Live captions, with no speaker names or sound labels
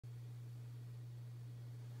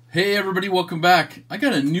Hey everybody, welcome back. I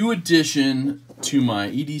got a new addition to my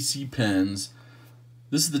EDC pens.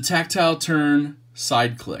 This is the Tactile Turn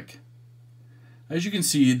side click. As you can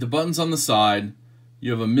see, the button's on the side.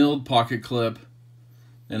 You have a milled pocket clip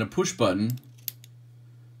and a push button,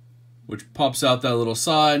 which pops out that little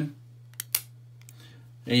side.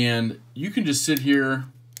 And you can just sit here,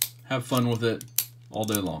 have fun with it all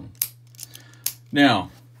day long.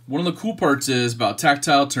 Now, one of the cool parts is about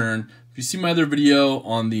Tactile Turn. If you see my other video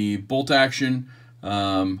on the bolt action,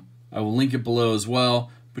 I will link it below as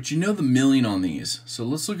well. But you know the milling on these. So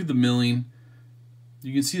let's look at the milling.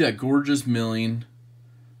 You can see that gorgeous milling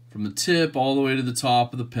from the tip all the way to the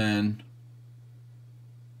top of the pen.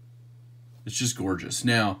 It's just gorgeous.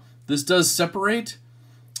 Now, this does separate.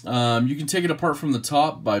 You can take it apart from the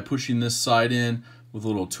top by pushing this side in with a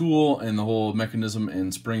little tool, and the whole mechanism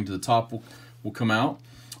and spring to the top will come out.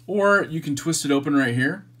 Or you can twist it open right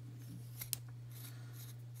here.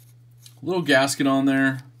 Little gasket on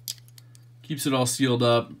there, keeps it all sealed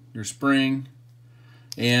up, your spring.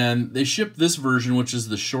 And they ship this version, which is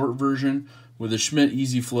the short version, with a Schmidt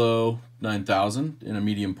Easy Flow 9000 in a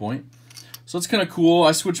medium point. So it's kind of cool.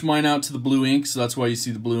 I switched mine out to the blue ink, so that's why you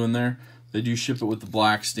see the blue in there. They do ship it with the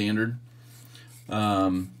black standard.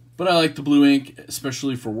 But I like the blue ink,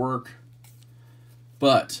 especially for work.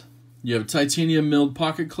 But you have a titanium milled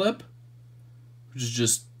pocket clip, which is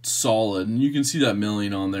just solid. And you can see that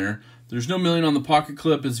milling on there. There's no milling on the pocket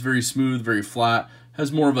clip. It's very smooth, very flat.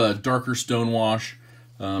 Has more of a darker stone wash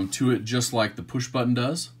to it, just like the push button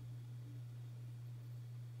does.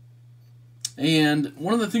 And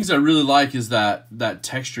one of the things I really like is that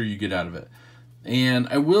texture you get out of it. And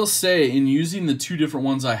I will say, in using the two different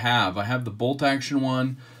ones I have the bolt action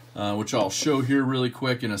one, which I'll show here really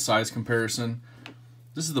quick in a size comparison.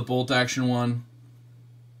 This is the bolt action one.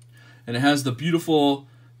 And it has the beautiful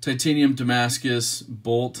titanium Damascus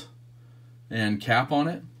bolt and cap on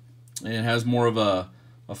it, and it has more of a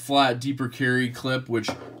flat, deeper carry clip, which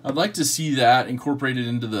I'd like to see that incorporated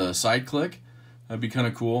into the side click. That'd be kind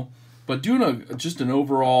of cool. But doing just an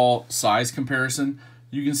overall size comparison,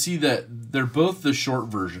 you can see that they're both the short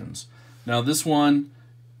versions. Now this one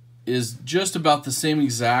is just about the same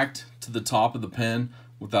exact to the top of the pen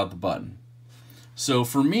without the button. So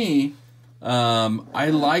for me, I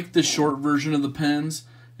like the short version of the pens,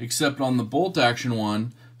 except on the bolt action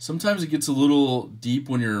one, sometimes it gets a little deep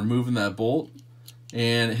when you're moving that bolt,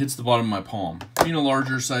 and it hits the bottom of my palm, being a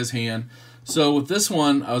larger size hand. So with this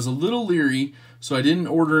one, I was a little leery, so I didn't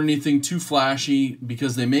order anything too flashy,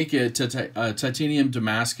 because they make a titanium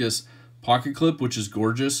Damascus pocket clip, which is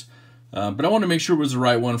gorgeous. But I want to make sure it was the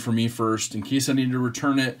right one for me first, in case I need to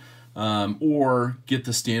return it, or get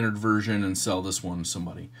the standard version and sell this one to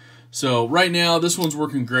somebody. So right now, this one's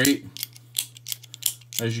working great.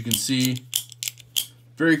 As you can see,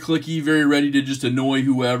 very clicky, very ready to just annoy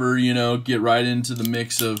whoever, get right into the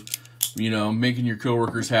mix of, making your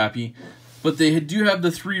coworkers happy. But they do have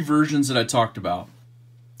the three versions that I talked about.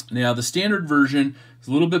 Now, the standard version is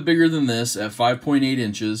a little bit bigger than this at 5.8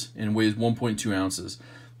 inches and weighs 1.2 ounces.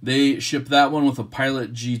 They ship that one with a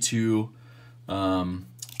Pilot G2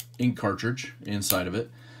 ink cartridge inside of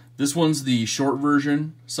it. This one's the short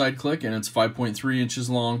version side click, and it's 5.3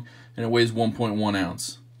 inches long, and it weighs 1.1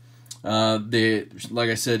 ounce. They, like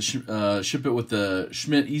I said, ship it with the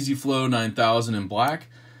Schmidt Easy Flow 9000 in black.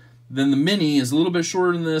 Then the mini is a little bit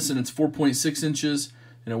shorter than this, and it's 4.6 inches,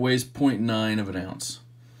 and it weighs 0.9 of an ounce.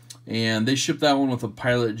 And they ship that one with a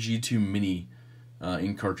Pilot G2 mini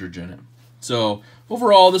ink cartridge in it. So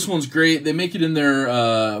overall, this one's great. They make it in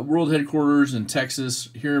their world headquarters in Texas,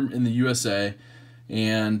 here in the USA,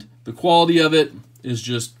 and the quality of it is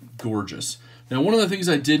just gorgeous. Now, one of the things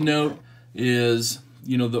I did note is,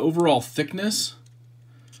 the overall thickness.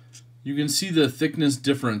 You can see the thickness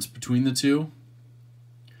difference between the two.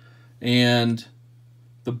 And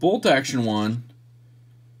the bolt action one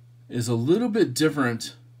is a little bit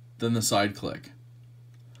different than the side click.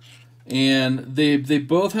 And they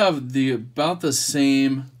both have about the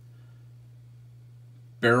same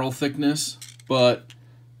barrel thickness, but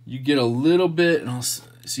you get a little bit, and I'll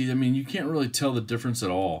see, you can't really tell the difference at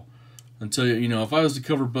all until, if I was to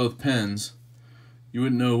cover both pens, you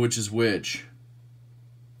wouldn't know which is which.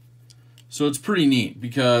 So it's pretty neat,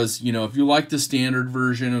 because, if you like the standard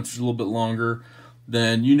version, which is a little bit longer,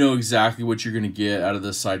 then you know exactly what you're going to get out of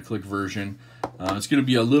the side click version. It's going to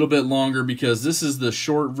be a little bit longer because this is the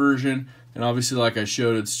short version, and obviously, like I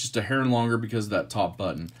showed, it's just a hair longer because of that top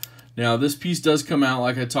button. Now, this piece does come out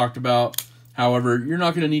like I talked about. However, you're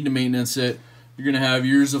not going to need to maintenance it. You're going to have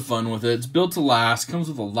years of fun with it. It's built to last, comes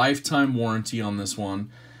with a lifetime warranty on this one.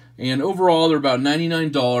 And overall, they're about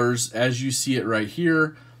 $99 as you see it right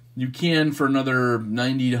here. You can, for another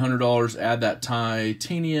 $90 to $100, add that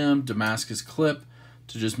titanium Damascus clip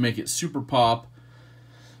to just make it super pop.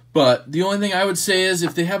 But the only thing I would say is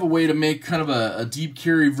if they have a way to make kind of a deep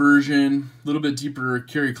carry version, a little bit deeper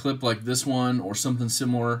carry clip like this one or something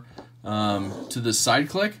similar to this side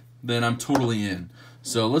click, then I'm totally in.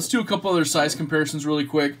 So let's do a couple other size comparisons really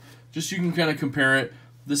quick, just so you can kind of compare it.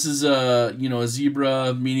 This is a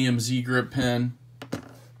Zebra medium Z grip pen,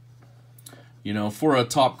 for a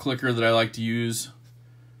top clicker that I like to use.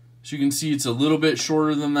 So you can see it's a little bit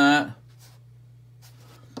shorter than that.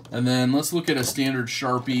 And then let's look at a standard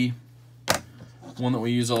Sharpie, one that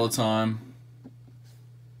we use all the time.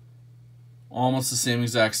 Almost the same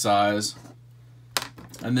exact size.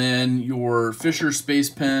 And then your Fisher Space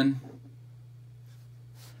Pen.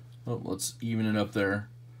 Oh, let's even it up there.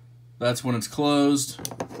 That's when it's closed.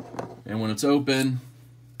 And when it's open,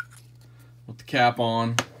 with the cap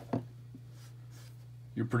on,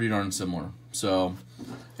 you're pretty darn similar. So,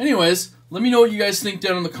 anyways, let me know what you guys think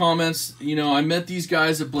down in the comments. I met these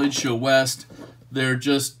guys at Blade Show West. They're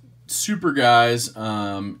just super guys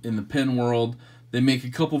in the pen world. They make a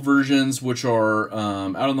couple versions which are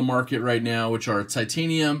out on the market right now, which are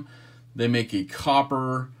titanium. They make a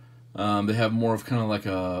copper. They have more of kind of like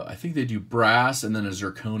I think they do brass and then a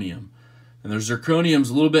zirconium. And their zirconium's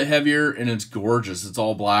a little bit heavier and it's gorgeous. It's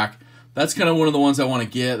all black. That's kind of one of the ones I want to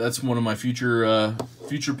get. That's one of my future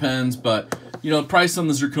pens, but the price on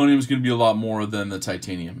the zirconium is going to be a lot more than the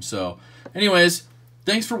titanium. So, anyways,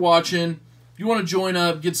 thanks for watching. If you want to join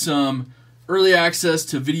up, get some early access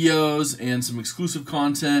to videos and some exclusive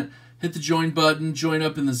content, hit the join button, join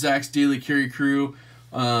up in the Zach's Daily Carry crew.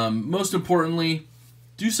 Most importantly,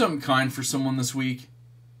 do something kind for someone this week,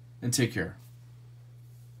 and take care.